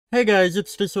Hey guys,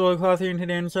 it's Cloth here, and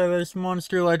today inside this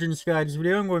Monster Legends Guides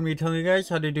video, I'm going to be telling you guys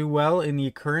how to do well in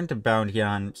the current bounty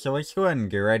hunt. So let's go ahead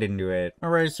and get right into it.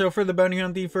 Alright, so for the bounty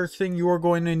hunt, the first thing you are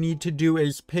going to need to do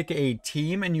is pick a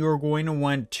team, and you are going to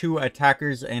want 2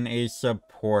 attackers and a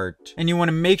support. And you want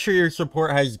to make sure your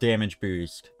support has damage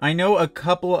boost. I know a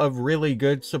couple of really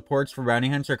good supports for bounty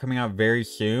hunts are coming out very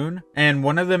soon, and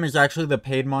one of them is actually the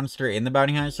paid monster in the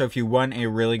bounty hunt, so if you want a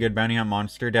really good bounty hunt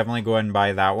monster, definitely go ahead and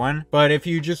buy that one. But if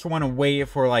you just want to wait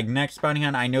for like next bounty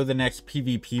hunt, I know the next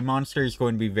PvP monster is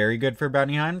going to be very good for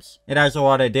bounty hunts. It has a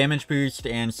lot of damage boost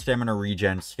and stamina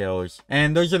regen skills,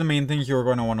 and those are the main things you're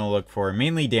going to want to look for,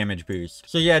 mainly damage boost.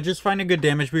 So yeah, just find a good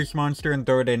damage boost monster and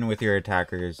throw it in with your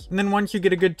attackers. And then once you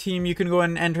get a good team, you can go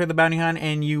ahead and enter the bounty hunt,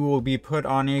 and you will be put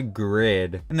on a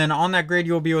grid. And then on that grid,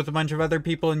 you will be with a bunch of other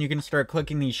people, and you can start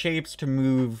clicking these shapes to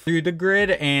move through the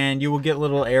grid, and you will get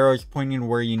little arrows pointing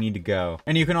where you need to go.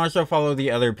 And you can also follow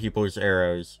the other people's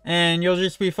arrows, and you'll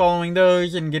just be following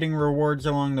those and getting rewards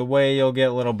along the way. You'll get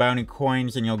little bounty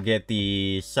coins, and you'll get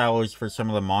the sallows for some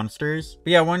of the monsters.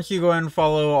 But yeah, once you go and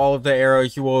follow all of the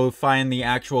arrows, you will find the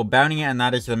actual bounty, and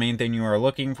that is the main thing you are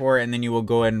looking for, and then you will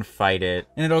go and fight it.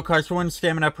 And it'll cost 1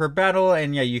 stamina per battle,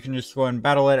 and yeah, you can just go and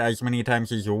battle it as many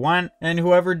times as you want, and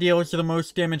whoever deals the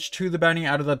most damage to the bounty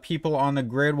out of the people on the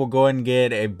grid will go and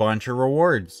get a bunch of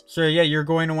rewards. So yeah, you're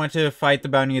going to want to fight the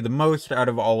bounty the most out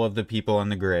of all of the people on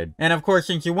the grid. And of course,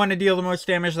 since you want to deal the most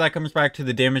damage, that comes back to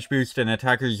the damage boost and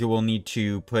attackers you will need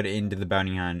to put into the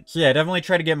bounty hunt. So yeah, definitely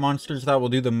try to get monsters that will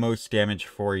do the most damage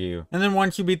for you. And then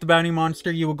once you beat the bounty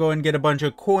monster, you will go and get a bunch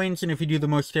of coins, and if you do the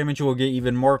most damage, you will get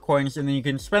even more coins, and then you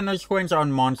can spend those coins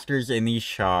on monsters in the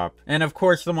shop. And of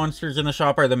course, the monsters in the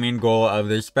shop are the main goal of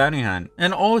this bounty hunt.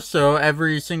 And also,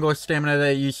 every single stamina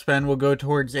that you spend will go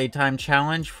towards a time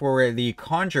challenge for the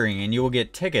Conjuring, and you will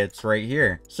get tickets right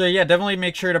here. So yeah, definitely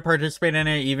make sure to participate in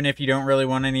it, even if you don't really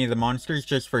want any of the monsters,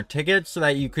 just for tickets, so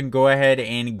that you can go ahead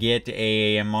and get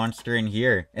a monster in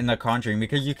here in the Conjuring,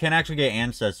 because you can actually get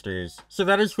ancestors. So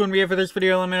that is going to be it for this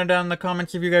video. Let me know down in the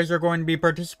comments if you guys are going to be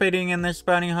participating in this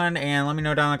bounty hunt, and let me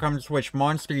know down in the comments which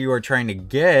monster you are trying to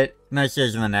get. And I'll see you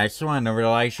guys in the next one. Don't forget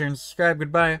to like, share, and subscribe.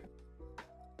 Goodbye.